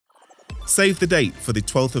Save the date for the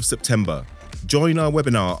 12th of September. Join our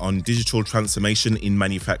webinar on digital transformation in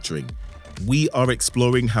manufacturing. We are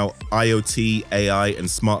exploring how IoT, AI, and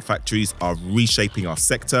smart factories are reshaping our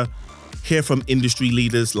sector. Hear from industry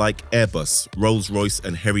leaders like Airbus, Rolls-Royce,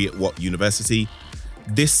 and Heriot-Watt University.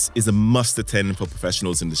 This is a must-attend for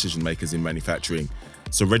professionals and decision-makers in manufacturing.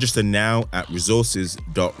 So register now at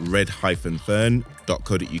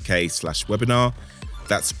resources.red-fern.co.uk/webinar.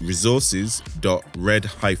 That's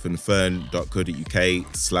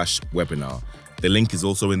resources.red-fern.co.uk/webinar. The link is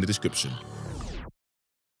also in the description.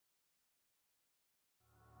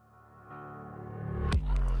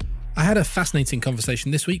 I had a fascinating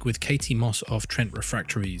conversation this week with Katie Moss of Trent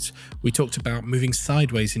Refractories. We talked about moving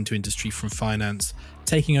sideways into industry from finance,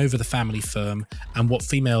 taking over the family firm, and what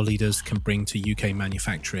female leaders can bring to UK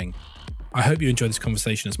manufacturing. I hope you enjoyed this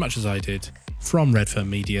conversation as much as I did. From Redfern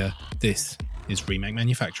Media, this is Remake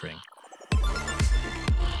Manufacturing.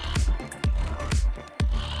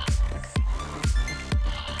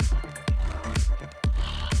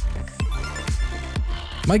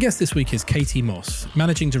 My guest this week is Katie Moss,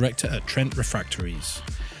 Managing Director at Trent Refractories.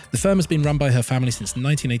 The firm has been run by her family since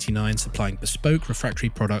 1989, supplying bespoke refractory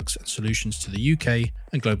products and solutions to the UK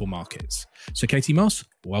and global markets. So Katie Moss,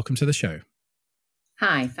 welcome to the show.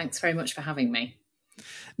 Hi, thanks very much for having me.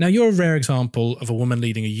 Now, you're a rare example of a woman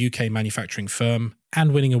leading a UK manufacturing firm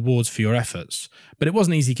and winning awards for your efforts, but it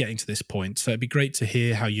wasn't easy getting to this point, so it'd be great to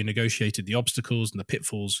hear how you negotiated the obstacles and the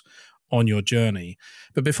pitfalls on your journey.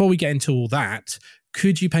 But before we get into all that,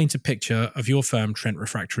 could you paint a picture of your firm, Trent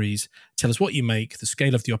Refractories? Tell us what you make, the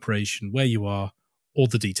scale of the operation, where you are, all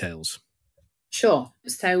the details. Sure.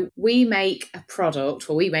 So we make a product,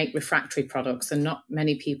 or we make refractory products, and not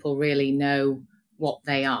many people really know what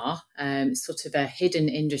they are. Sort of a hidden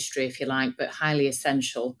industry, if you like, but highly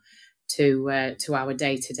essential to our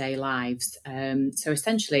day-to-day lives. So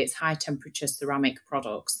essentially, it's high-temperature ceramic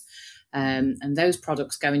products, and those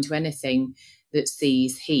products go into anything that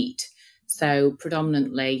sees heat. So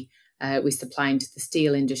predominantly, we supply into the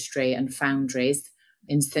steel industry and foundries,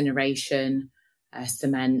 incineration,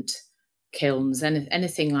 cement, kilns,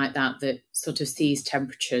 anything like that sort of sees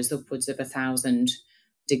temperatures upwards of 1,000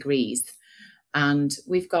 degrees. And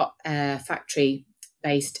we've got a factory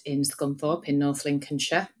based in Scunthorpe in North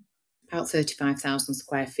Lincolnshire, about 35,000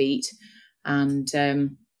 square feet. And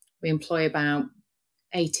we employ about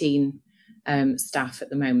 18 staff at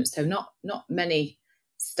the moment. So not many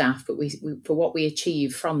staff, but we for what we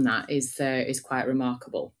achieve from that is quite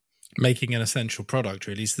remarkable. Making an essential product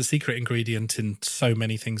really is the secret ingredient in so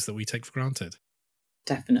many things that we take for granted.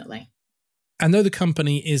 Definitely. And though the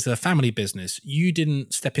company is a family business, you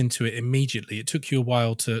didn't step into it immediately. It took you a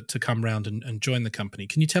while to come round and join the company.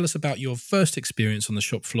 Can you tell us about your first experience on the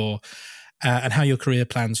shop floor and how your career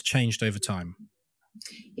plans changed over time?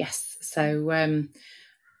 Yes. So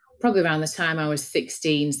probably around the time I was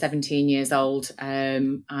 16, 17 years old,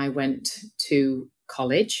 I went to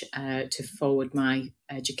college to forward my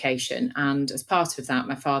education. And as part of that,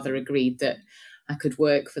 my father agreed that I could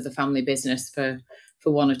work for the family business for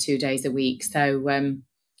 1 or 2 days a week. So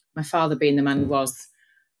my father, being the man he was,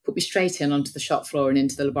 put me straight in onto the shop floor and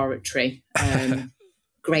into the laboratory,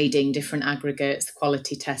 grading different aggregates,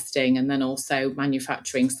 quality testing, and then also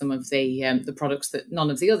manufacturing some of the products that none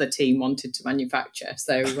of the other team wanted to manufacture.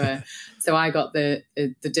 So so I got the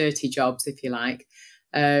dirty jobs, if you like.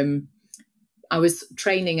 I was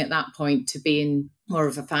training at that point to be in more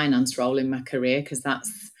of a finance role in my career, because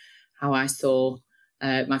that's how I saw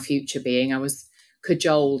my future being. I was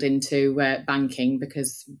cajoled into banking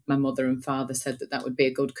because my mother and father said that would be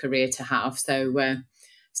a good career to have. So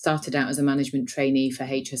started out as a management trainee for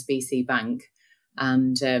HSBC Bank,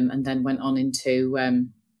 and then went on into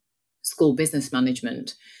school business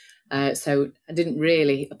management. So I didn't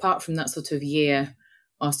really, apart from that sort of year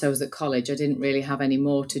whilst I was at college, I didn't really have any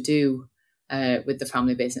more to do with the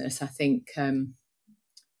family business. I think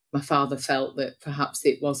my father felt that perhaps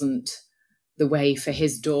it wasn't the way for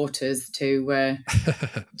his daughters to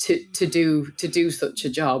do such a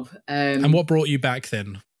job. And what brought you back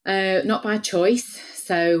then? Not by choice.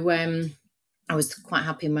 So I was quite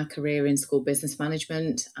happy in my career in school business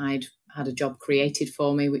management. I'd had a job created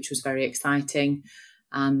for me, which was very exciting.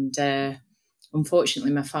 And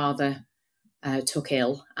unfortunately, my father took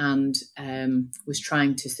ill and was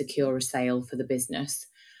trying to secure a sale for the business.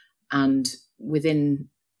 And within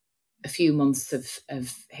a few months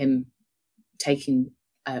of him taking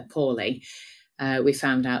poorly, we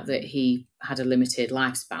found out that he had a limited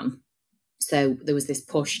lifespan. So there was this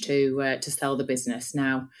push to sell the business.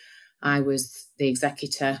 Now, I was the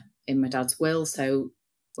executor in my dad's will, so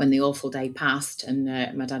when the awful day passed and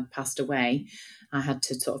my dad passed away, I had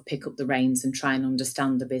to sort of pick up the reins and try and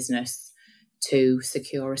understand the business to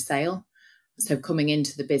secure a sale. So coming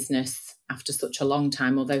into the business after such a long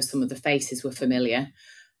time, although some of the faces were familiar,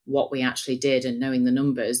 what we actually did and knowing the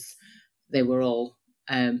numbers, they were all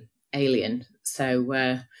alien. So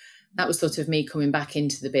that was sort of me coming back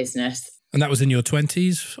into the business. And that was in your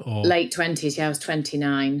 20s or? Late 20s, yeah, I was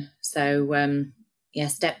 29. So,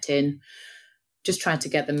 stepped in, just tried to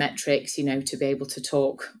get the metrics, to be able to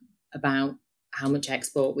talk about how much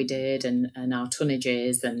export we did and our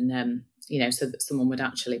tonnages and, so that someone would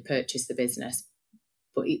actually purchase the business.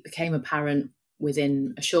 But it became apparent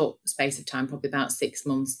within a short space of time, probably about 6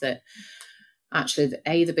 months, that actually,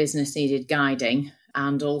 the business needed guiding,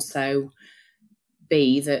 and also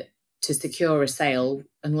B, that to secure a sale,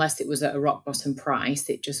 unless it was at a rock bottom price,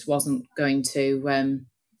 it just wasn't going to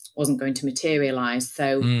materialise.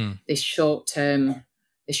 So this short term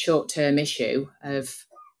issue of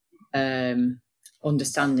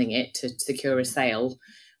understanding it to secure a sale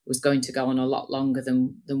was going to go on a lot longer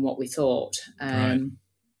than what we thought. Right.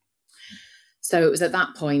 So it was at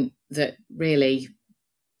that point that really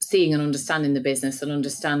seeing and understanding the business and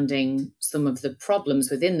understanding some of the problems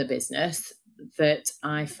within the business that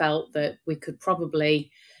I felt that we could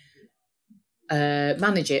probably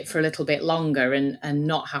manage it for a little bit longer and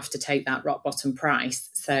not have to take that rock bottom price.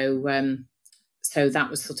 So that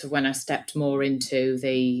was sort of when I stepped more into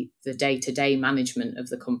the day-to-day management of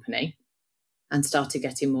the company and started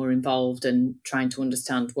getting more involved and trying to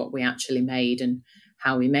understand what we actually made and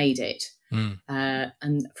how we made it.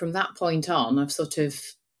 And from that point on,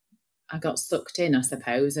 I got sucked in, I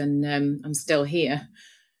suppose, and I'm still here.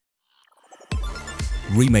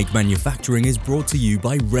 Remake Manufacturing is brought to you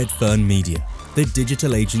by Redfern Media, the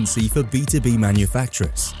digital agency for B2B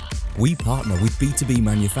manufacturers. We partner with B2B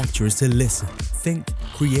manufacturers to listen, think,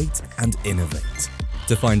 create, and innovate.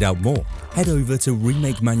 To find out more, head over to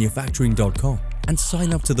remakemanufacturing.com and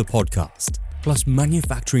sign up to the podcast, plus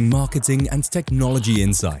manufacturing marketing and technology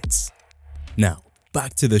insights. Now,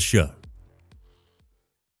 back to the show.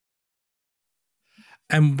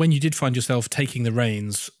 And when you did find yourself taking the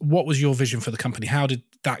reins, what was your vision for the company? How did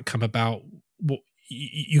that come about?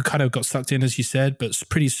 You kind of got sucked in, as you said, but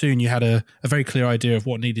pretty soon you had a very clear idea of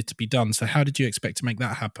what needed to be done. So how did you expect to make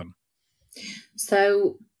that happen?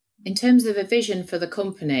 So in terms of a vision for the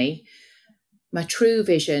company, my true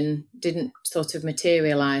vision didn't sort of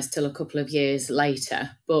materialise till a couple of years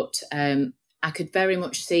later, but I could very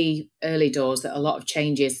much see early doors that a lot of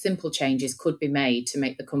changes, simple changes, could be made to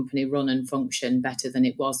make the company run and function better than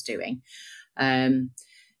it was doing.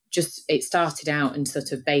 It started out in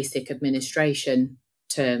sort of basic administration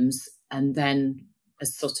terms and then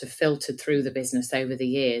has sort of filtered through the business over the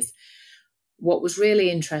years. What was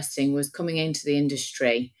really interesting was coming into the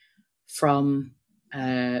industry from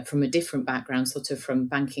a different background, sort of from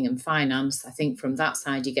banking and finance. I think from that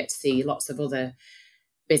side, you get to see lots of other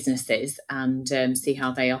businesses and see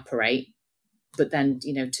how they operate. But then,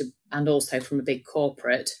 and also from a big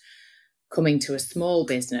corporate, coming to a small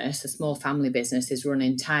business, a small family business is run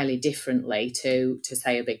entirely differently to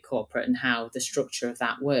say a big corporate and how the structure of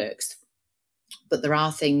that works. But there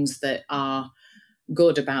are things that are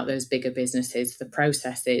good about those bigger businesses, the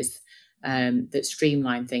processes that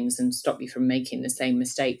streamline things and stop you from making the same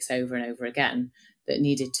mistakes over and over again, that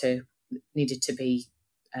needed to be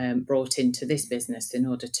brought into this business in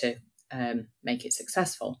order to make it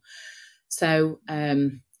successful. So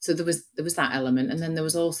there was that element, and then there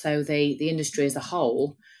was also the industry as a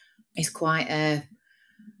whole is quite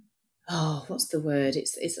what's the word?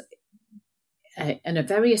 It's a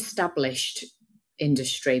very established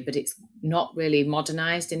industry, but it's not really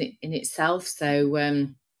modernised in itself. So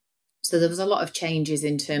there was a lot of changes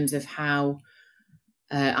in terms of how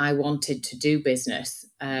I wanted to do business,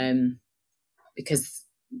 because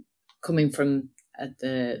coming from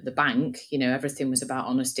the bank, everything was about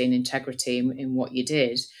honesty and integrity in what you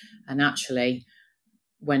did. And actually,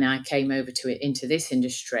 when I came over into this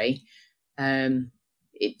industry,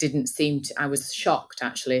 it didn't seem to, I was shocked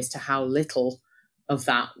actually as to how little of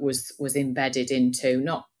that was embedded into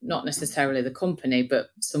not necessarily the company, but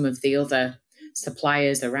some of the other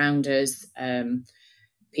suppliers around us,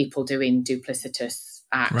 people doing duplicitous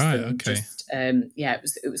acts. Right. And Okay. just,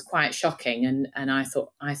 it was quite shocking. And I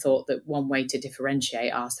thought that one way to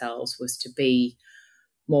differentiate ourselves was to be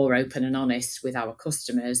more open and honest with our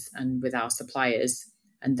customers and with our suppliers.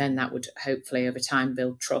 And then that would hopefully over time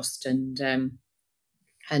build trust and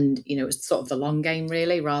it's sort of the long game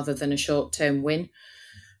really, rather than a short-term win.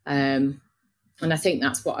 And I think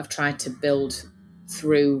that's what I've tried to build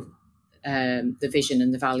through the vision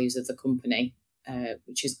and the values of the company.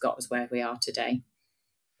 which has got us where we are today.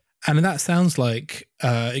 And that sounds like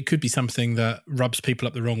it could be something that rubs people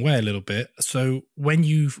up the wrong way a little bit. So when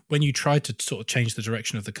you tried to sort of change the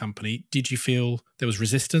direction of the company, did you feel there was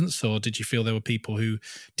resistance, or did you feel there were people who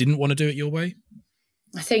didn't want to do it your way?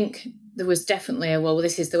 I think there was definitely well,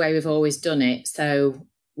 this is the way we've always done it, so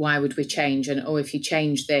why would we change? And if you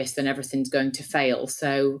change this, then everything's going to fail.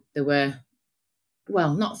 So there were,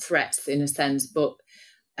 well, not threats in a sense, but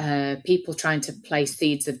people trying to place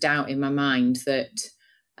seeds of doubt in my mind that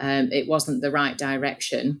it wasn't the right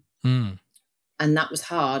direction. And that was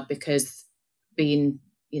hard because being,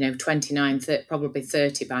 29, 30, probably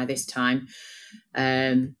 30 by this time,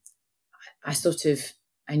 I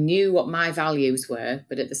knew what my values were,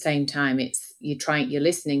 but at the same time, you're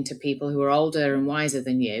listening to people who are older and wiser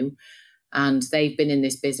than you, and they've been in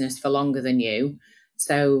this business for longer than you.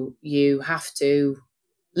 So you have to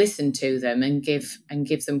listen to them and give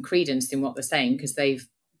them credence in what they're saying, because they've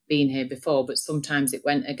been here before. But sometimes it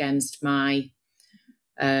went against my,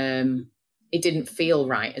 it didn't feel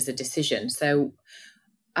right as a decision. So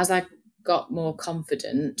as I got more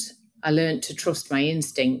confident, I learned to trust my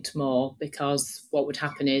instinct more, because what would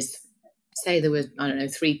happen is, say there were,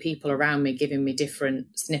 3 people around me giving me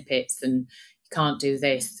different snippets, and you can't do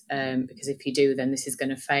this because if you do, then this is going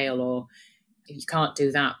to fail, or you can't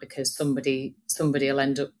do that because somebody will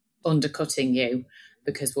end up undercutting you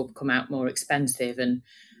because we'll come out more expensive.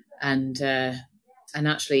 And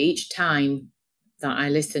actually each time that I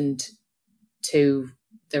listened to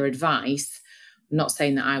their advice, I'm not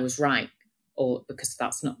saying that I was right, or because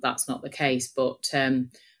that's not the case, but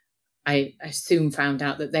I soon found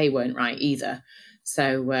out that they weren't right either.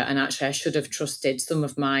 So and actually I should have trusted some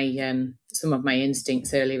of my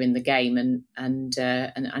instincts earlier in the game, and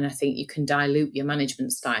I think you can dilute your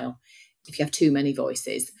management style if you have too many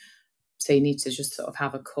voices. So you need to just sort of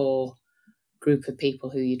have a core group of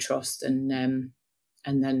people who you trust, and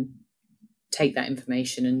then take that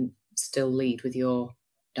information and still lead with your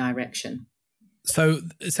direction. So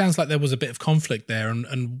it sounds like there was a bit of conflict there,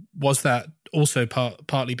 and was that also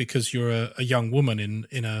partly because you're a young woman in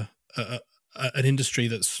an industry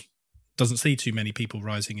that doesn't see too many people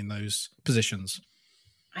rising in those positions?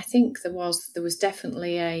 I think there was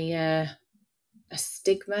definitely a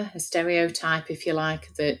stigma, a stereotype, if you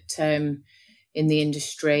like, that in the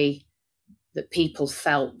industry, that people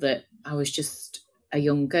felt that I was just a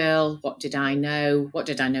young girl. What did I know? What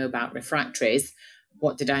did I know about refractories?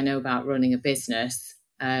 What did I know about running a business?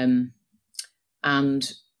 And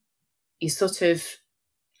you sort of,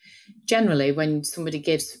 generally, when somebody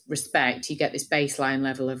gives respect, you get this baseline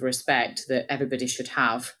level of respect that everybody should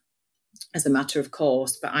have as a matter of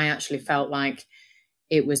course. But I actually felt like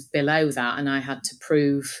it was below that, and I had to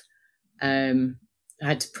prove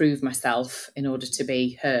myself in order to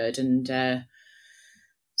be heard. And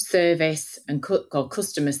service and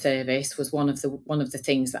customer service was one of the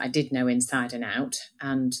things that I did know inside and out,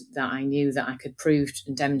 and that I knew that I could prove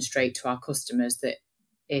and demonstrate to our customers that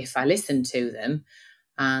if I listened to them,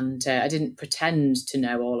 and I didn't pretend to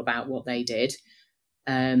know all about what they did,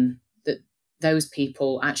 that those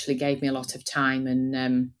people actually gave me a lot of time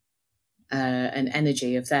and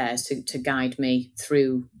energy of theirs to guide me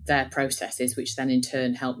through their processes, which then in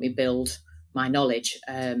turn helped me build my knowledge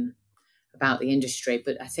about the industry.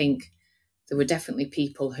 But I think there were definitely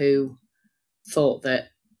people who thought that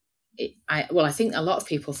I think a lot of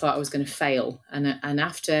people thought I was going to fail, and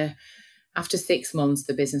after 6 months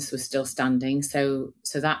the business was still standing, so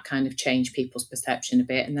that kind of changed people's perception a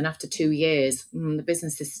bit. And then after 2 years, the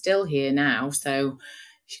business is still here now, so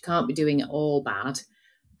she can't be doing it all bad.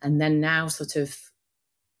 And then now, sort of,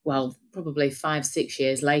 well, probably 5-6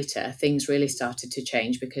 years later, things really started to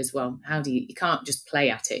change, because, well, how do you can't just play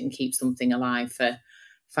at it and keep something alive for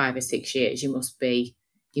 5 or 6 years. You must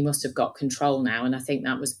have got control now. And I think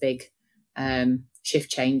that was big shift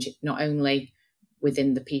change, not only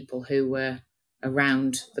within the people who were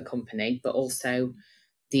around the company, but also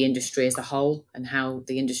the industry as a whole, and how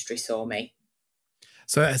the industry saw me.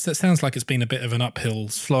 So it sounds like it's been a bit of an uphill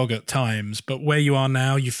slog at times, but where you are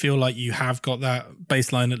now, you feel like you have got that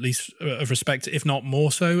baseline, at least, of respect, if not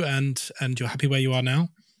more so, and you're happy where you are now?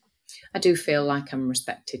 I do feel like I'm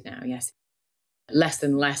respected now, yes. Less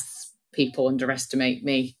and less people underestimate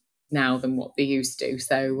me now than what they used to.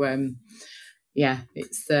 So, yeah,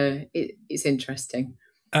 it's interesting.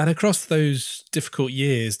 And across those difficult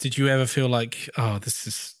years, did you ever feel like, oh, this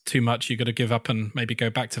is too much, you've got to give up and maybe go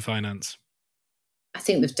back to finance? I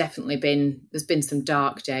think there's been some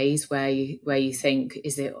dark days where you think,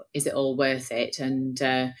 is it all worth it? And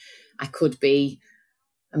I could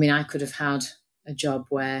have had a job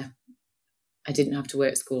where I didn't have to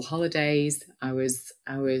work school holidays. I was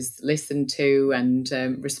listened to and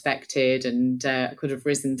respected, and I could have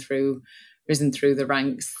risen through the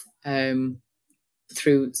ranks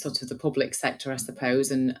through sort of the public sector, I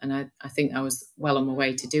suppose. And I think I was well on my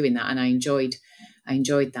way to doing that, and I enjoyed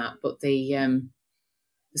that. But there's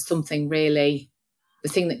something really, the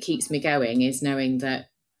thing that keeps me going is knowing that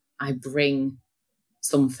I bring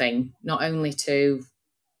something not only to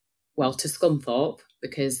Scunthorpe,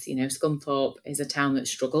 because Scunthorpe is a town that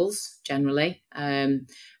struggles generally, and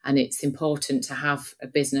it's important to have a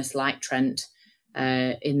business like Trent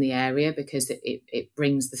in the area because it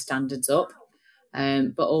brings the standards up,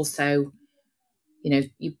 but also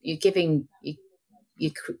you're keeping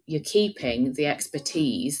the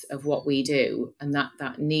expertise of what we do, and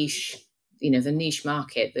that niche, the niche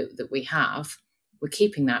market that we have, we're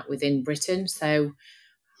keeping that within Britain. So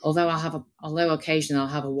although occasionally I'll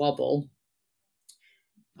have a wobble,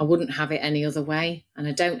 I wouldn't have it any other way. And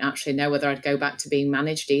I don't actually know whether I'd go back to being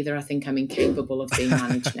managed either. I think I'm incapable of being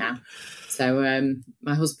managed now. So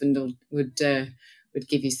my husband would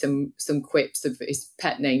give you some quips of his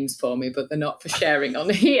pet names for me, but they're not for sharing on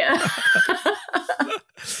here.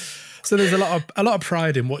 So there's a lot of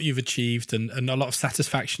pride in what you've achieved and a lot of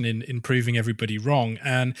satisfaction in proving everybody wrong.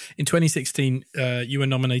 And in 2016, you were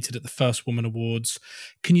nominated at the First Woman Awards.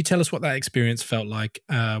 Can you tell us what that experience felt like?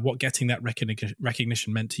 What getting that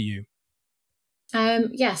recognition meant to you?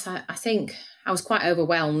 Yes, I think I was quite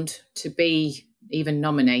overwhelmed to be even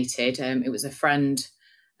nominated. It was a friend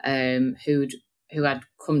who had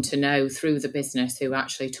come to know through the business who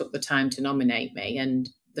actually took the time to nominate me, and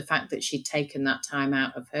the fact that she'd taken that time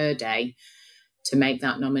out of her day to make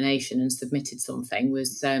that nomination and submitted something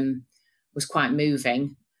was quite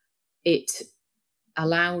moving. It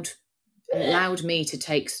allowed me to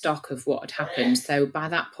take stock of what had happened. So by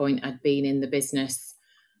that point, I'd been in the business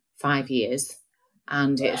 5 years,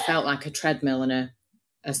 and it felt like a treadmill and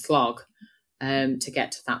a slog to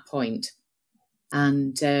get to that point.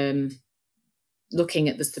 And looking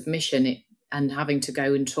at the submission and having to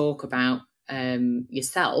go and talk about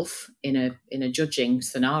yourself in a judging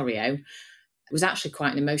scenario, it was actually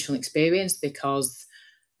quite an emotional experience because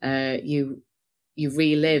you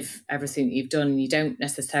relive everything that you've done, and you don't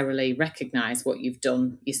necessarily recognise what you've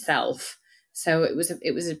done yourself. So it was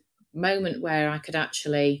a moment where I could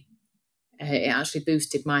actually it actually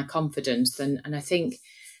boosted my confidence, and I think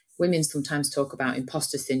women sometimes talk about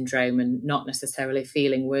imposter syndrome and not necessarily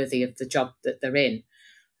feeling worthy of the job that they're in.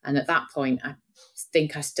 And at that point, I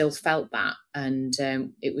think I still felt that. And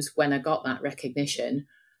it was when I got that recognition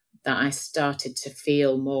that I started to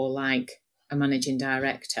feel more like a managing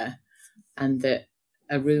director, and that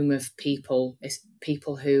a room of people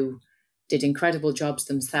who did incredible jobs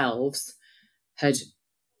themselves had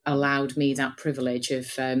allowed me that privilege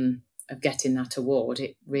of getting that award.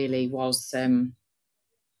 It really was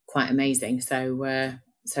quite amazing. So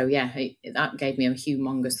yeah, that gave me a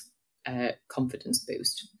humongous confidence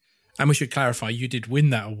boost. And we should clarify, you did win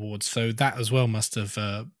that award, so that as well must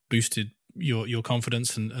have boosted your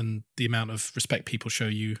confidence and the amount of respect people show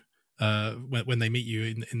you when they meet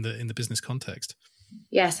you in the business context.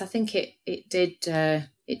 Yes, I think it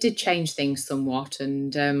did change things somewhat,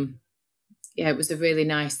 and it was a really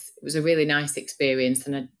nice experience,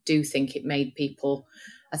 and I do think it made people.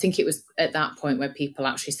 I think it was at that point where people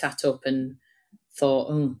actually sat up and thought,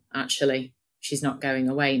 "Oh, actually, she's not going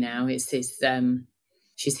away now.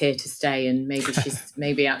 She's here to stay, and maybe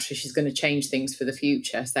she's going to change things for the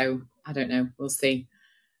future." So I don't know. We'll see.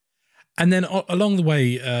 And then along the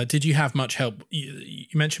way, did you have much help? You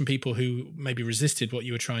mentioned people who maybe resisted what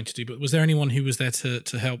you were trying to do, but was there anyone who was there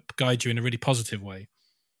to help guide you in a really positive way?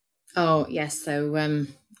 Oh, yes. So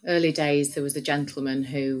early days, there was a gentleman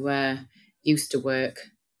who used to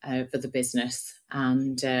work for the business,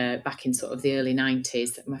 and back in sort of the early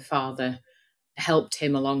 90s, my father helped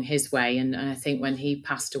him along his way. And I think when he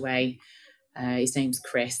passed away, his name's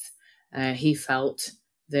Chris, he felt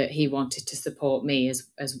that he wanted to support me as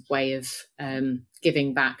a way of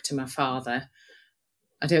giving back to my father.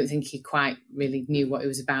 I don't think he quite really knew what he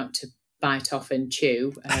was about to bite off and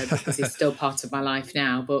chew because he's still part of my life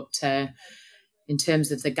now. But in terms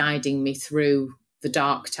of the guiding me through the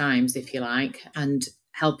dark times, if you like, and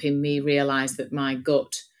helping me realise that my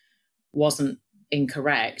gut wasn't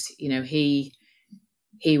incorrect,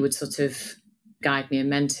 he would sort of guide me and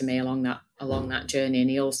mentor me along that journey. And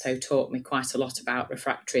he also taught me quite a lot about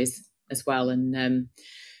refractories as well, and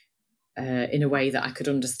in a way that I could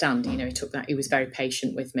understand. He was very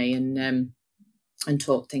patient with me and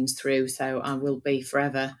talked things through. So I will be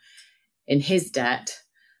forever in his debt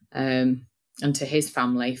and to his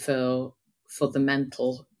family for the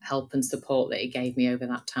mental help and support that he gave me over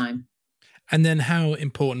that time. And then how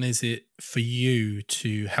important is it for you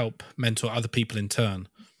to help mentor other people in turn?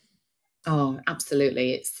 Oh,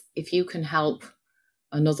 absolutely. It's if you can help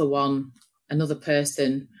another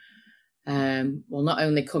person, will not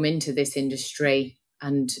only come into this industry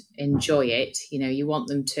and enjoy it, we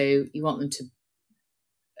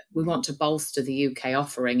want to bolster the UK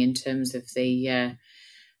offering in terms of the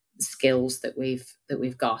skills that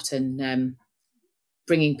we've got, and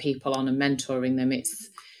bringing people on and mentoring them. It's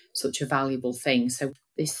such a valuable thing. So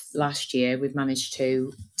this last year, we've managed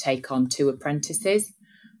to take on 2 apprentices.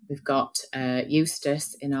 We've got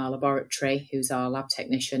Eustace in our laboratory, who's our lab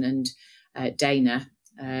technician, and Dana,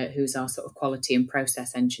 who's our sort of quality and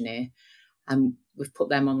process engineer. And we've put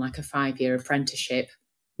them on like a 5-year apprenticeship,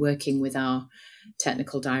 working with our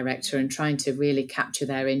technical director and trying to really capture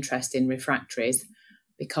their interest in refractories,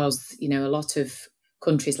 because, a lot of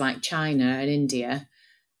countries like China and India,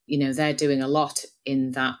 they're doing a lot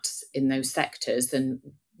in those sectors, and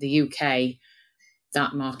the UK,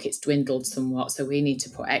 that market's dwindled somewhat. So we need to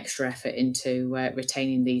put extra effort into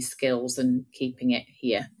retaining these skills and keeping it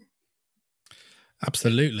here.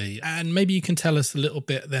 Absolutely. And maybe you can tell us a little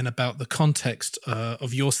bit then about the context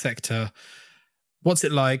of your sector. What's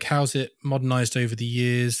it like? How's it modernized over the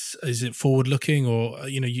years? Is it forward looking, or,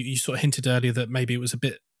 you sort of hinted earlier that maybe it was a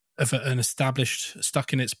bit of an established,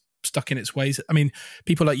 stuck in its ways. I mean,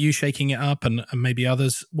 people like you shaking it up, and maybe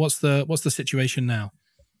others. What's the situation now?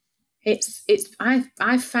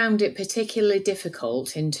 I've found it particularly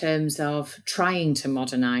difficult in terms of trying to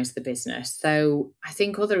modernize the business. So I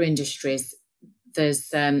think other industries, there's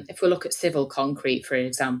if we look at civil concrete, for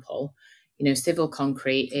example, civil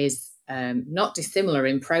concrete is not dissimilar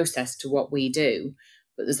in process to what we do,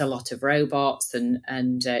 but there's a lot of robots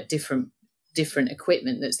and different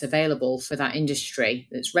equipment that's available for that industry,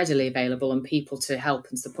 that's readily available, and people to help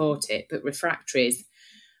and support it. But refractories,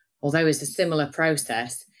 although it's a similar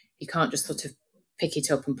process, you can't just sort of pick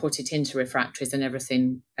it up and put it into refractories and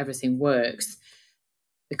everything works.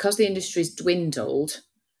 Because the industry's dwindled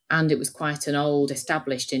and it was quite an old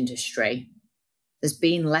established industry, there's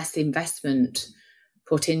been less investment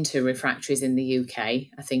put into refractories in the UK,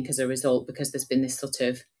 I think, as a result, because there's been this sort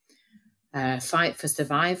of fight for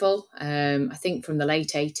survival. I think from the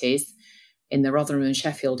late 80s in the Rotherham and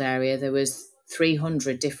Sheffield area, there was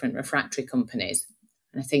 300 different refractory companies.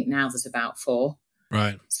 And I think now there's about 4.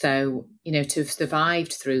 Right. So, to have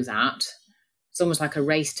survived through that, it's almost like a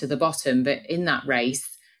race to the bottom. But in that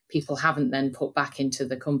race, people haven't then put back into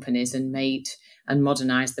the companies and made and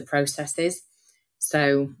modernized the processes.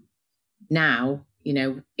 So now, we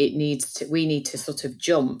need to sort of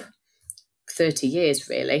jump 30 years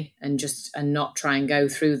really, and not try and go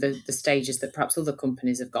through the stages that perhaps other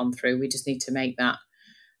companies have gone through. We just need to make that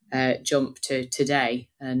jump to today.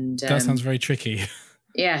 And that sounds very tricky.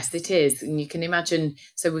 Yes, it is. And you can imagine,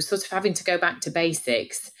 so we're sort of having to go back to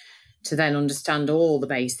basics to then understand all the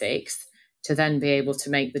basics to then be able to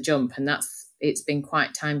make the jump. And it's been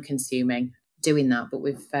quite time consuming doing that. But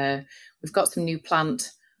we've got some new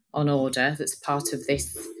plant on order that's part of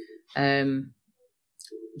this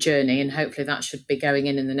journey, and hopefully that should be going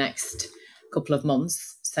in the next couple of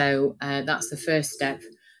months. So that's the first step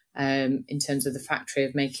in terms of the factory,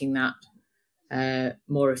 of making that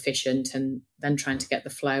more efficient, and then trying to get the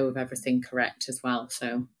flow of everything correct as well.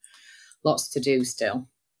 So lots to do still.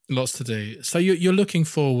 Lots to do. So you're looking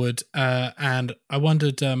forward, and I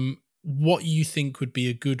wondered what you think would be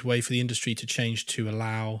a good way for the industry to change to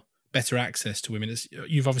allow better access to women.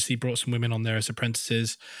 You've obviously brought some women on there as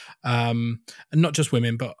apprentices, and not just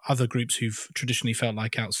women, but other groups who've traditionally felt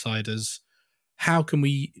like outsiders. How can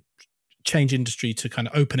we change industry to kind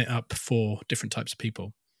of open it up for different types of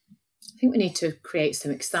people? I think we need to create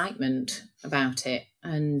some excitement about it.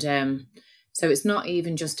 And so it's not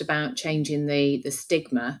even just about changing the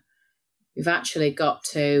stigma. We've actually got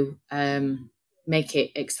to make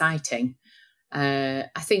it exciting. I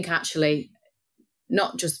think actually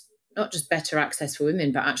not just better access for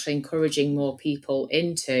women, but actually encouraging more people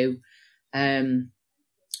into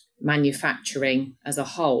manufacturing as a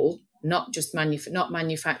whole, not just not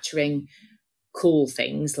manufacturing cool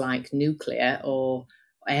things like nuclear or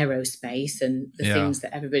aerospace and the things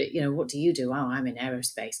that everybody, what do you do? Oh, I'm in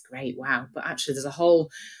aerospace. Great. Wow. But actually there's a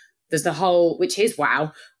whole, which is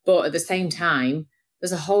wow. But at the same time,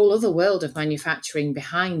 there's a whole other world of manufacturing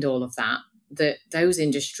behind all of that those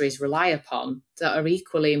industries rely upon, that are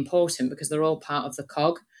equally important, because they're all part of the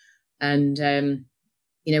cog. And,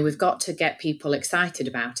 we've got to get people excited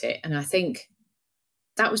about it. And I think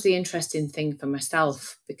that was the interesting thing for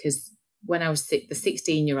myself, because when I was the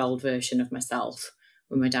 16-year-old version of myself,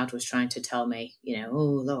 when my dad was trying to tell me,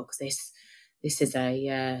 oh, look, this is a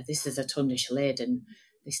Tundish lid, and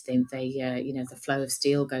this thing, the flow of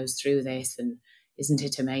steel goes through this, and isn't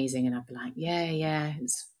it amazing? And I'd be like, yeah,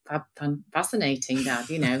 it's fascinating, Dad,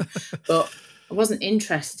 but I wasn't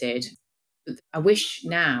interested. I wish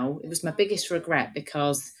now, it was my biggest regret,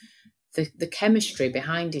 because the chemistry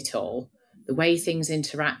behind it all, the way things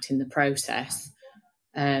interact in the process,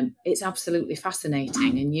 it's absolutely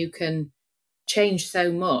fascinating, and you can change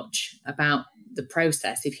so much about the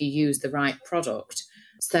process if you use the right product.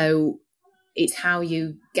 So it's how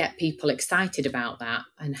you get people excited about that,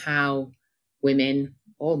 and how women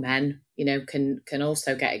or men, can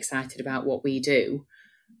also get excited about what we do,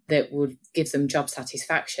 that would give them job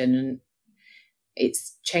satisfaction. And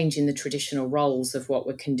it's changing the traditional roles of what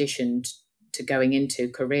we're conditioned to going into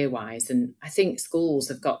career-wise. And I think schools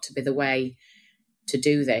have got to be the way to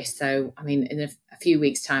do this. So, I mean, in a few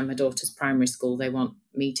weeks' time, my daughter's primary school, they want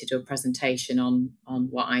me to do a presentation on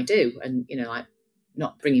what I do. And, like,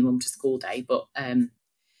 not bringing mum to school day, but,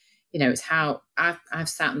 it's how I've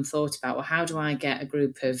sat and thought about, well, how do I get a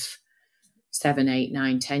group of 7, 8,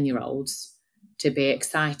 9, 10-year-olds to be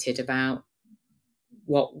excited about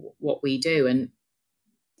what we do? And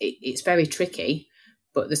it's very tricky,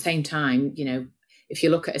 but at the same time, if you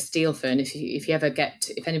look at a steel furnace, if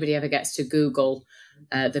anybody ever gets to Google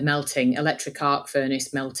the electric arc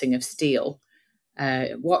furnace melting of steel,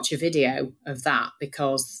 watch a video of that,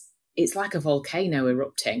 because it's like a volcano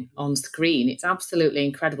erupting on screen. It's absolutely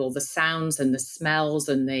incredible, the sounds and the smells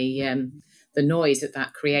and the noise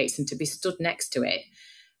that creates, and to be stood next to it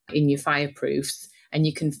in your fireproofs, and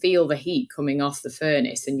you can feel the heat coming off the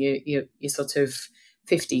furnace, and you're sort of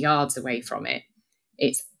 50 yards away from it.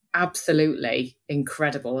 It's absolutely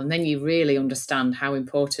incredible. And then you really understand how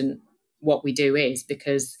important what we do is,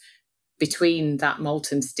 because between that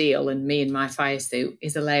molten steel and me and my fire suit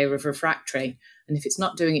is a layer of refractory. And if it's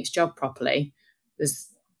not doing its job properly,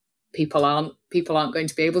 people aren't going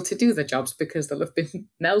to be able to do the jobs, because they'll have been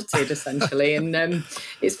melted essentially. And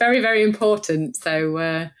it's very, very important.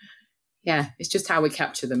 So it's just how we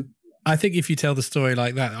capture them. I think if you tell the story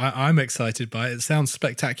like that, I'm excited by it. It sounds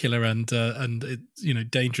spectacular and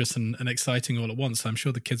dangerous and exciting all at once. I'm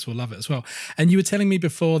sure the kids will love it as well. And you were telling me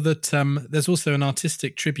before that there's also an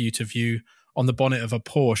artistic tribute of you on the bonnet of a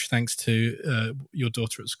Porsche, thanks to your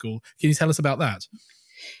daughter at school. Can you tell us about that?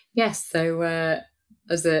 Yes. So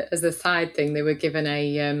as a side thing, they were given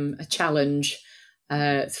a challenge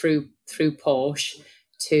through Porsche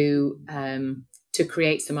to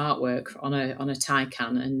create some artwork on a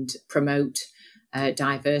Taycan and promote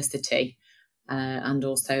diversity and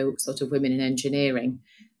also sort of women in engineering.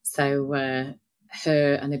 So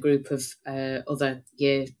her and a group of other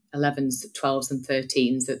year 11s, 12s and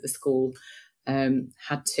 13s at the school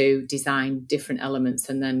had to design different elements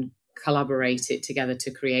and then collaborate it together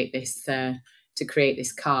to create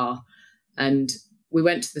this car. And we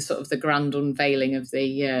went to the sort of the grand unveiling of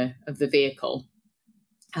the vehicle.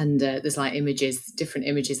 And there's like different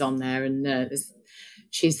images on there. And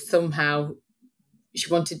she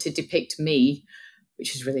wanted to depict me,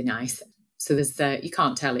 which is really nice. So there's you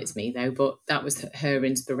can't tell it's me though, but that was her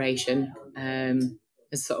inspiration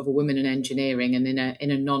as sort of a woman in engineering and in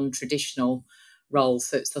a non-traditional role.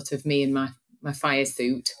 So it's sort of me in my fire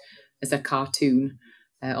suit as a cartoon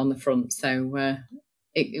on the front. So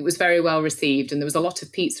it was very well received, and there was a lot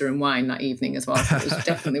of pizza and wine that evening as well. So it was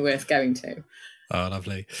definitely worth going to. Oh,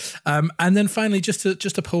 lovely. And then finally, just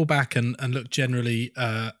to pull back and look generally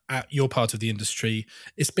at your part of the industry,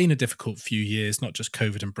 it's been a difficult few years, not just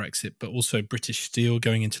COVID and Brexit, but also British Steel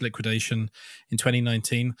going into liquidation in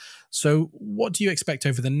 2019. So what do you expect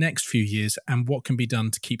over the next few years, and what can be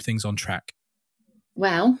done to keep things on track?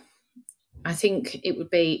 Well, I think it would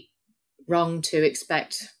be wrong to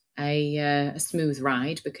expect a smooth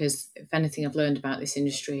ride, because if anything I've learned about this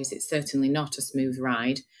industry is it's certainly not a smooth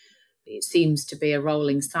ride. It seems to be a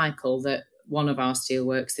rolling cycle that one of our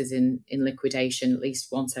steelworks is in liquidation at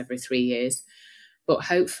least once every 3 years. But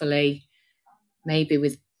hopefully, maybe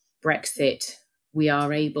with Brexit, we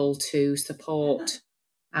are able to support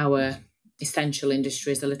our essential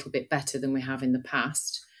industries a little bit better than we have in the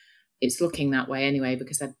past. It's looking that way anyway,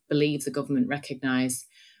 because I believe the government recognise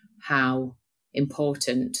how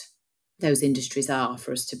important those industries are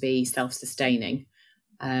for us to be self-sustaining.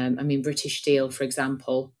 I mean, British Steel, for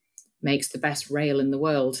example, makes the best rail in the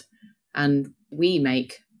world, and we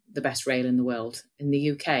make the best rail in the world in the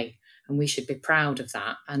UK, and we should be proud of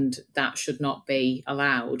that, and that should not be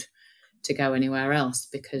allowed to go anywhere else,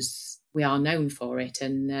 because we are known for it,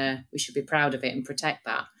 and we should be proud of it and protect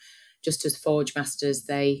that. Just as Forge Masters,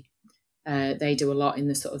 they do a lot in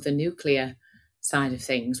the sort of the nuclear side of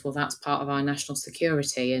things. Well, that's part of our national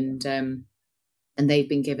security, and they've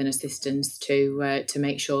been given assistance to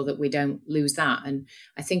make sure that we don't lose that. And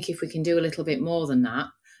I think if we can do a little bit more than that,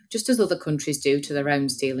 just as other countries do to their own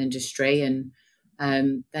steel industry, and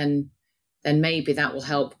then maybe that will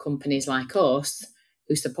help companies like us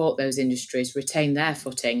who support those industries retain their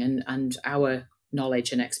footing and our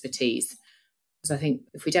knowledge and expertise. Because I think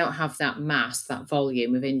if we don't have that mass, that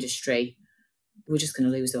volume of industry, we're just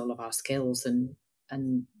going to lose all of our skills. And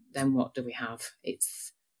then what do we have?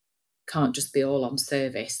 It's can't just be all on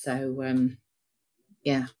service. So,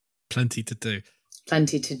 yeah. Plenty to do.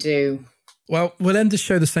 Plenty to do. Well, we'll end the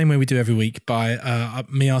show the same way we do every week by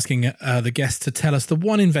me asking the guests to tell us the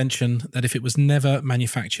one invention that if it was never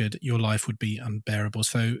manufactured, your life would be unbearable.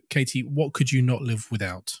 So, Katie, what could you not live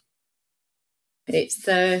without?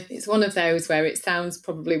 It's one of those where it sounds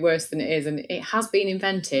probably worse than it is, and it has been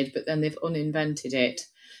invented, but then they've uninvented it.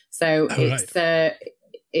 So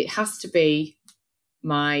it has to be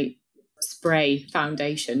my spray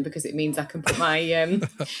foundation, because it means I can put my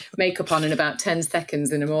makeup on in about 10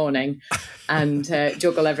 seconds in the morning and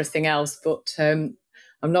juggle everything else. But I'm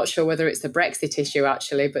not sure whether it's a Brexit issue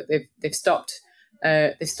actually, but they've stopped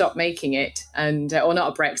making it, and or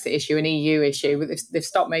not a Brexit issue, an EU issue, but they've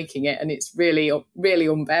stopped making it, and it's really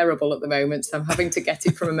unbearable at the moment. So I'm having to get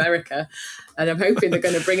it from America, and I'm hoping they're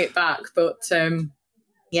going to bring it back. But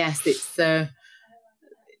yes, it's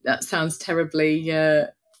that sounds terribly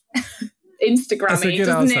Instagram-y,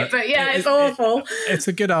 doesn't answer. it? But yeah, it's awful. It's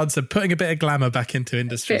a good answer. Putting a bit of glamour back into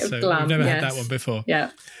industry. So glam, we've never had that one before. Yeah.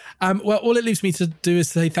 Well, all it leaves me to do is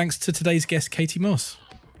say thanks to today's guest, Katie Moss.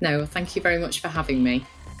 No, thank you very much for having me.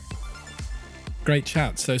 Great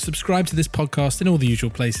chat. So subscribe to this podcast in all the usual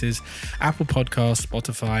places: Apple Podcasts,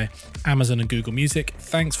 Spotify, Amazon and Google Music.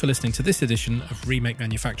 Thanks for listening to this edition of Remake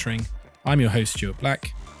Manufacturing. I'm your host, Stuart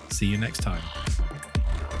Black. See you next time.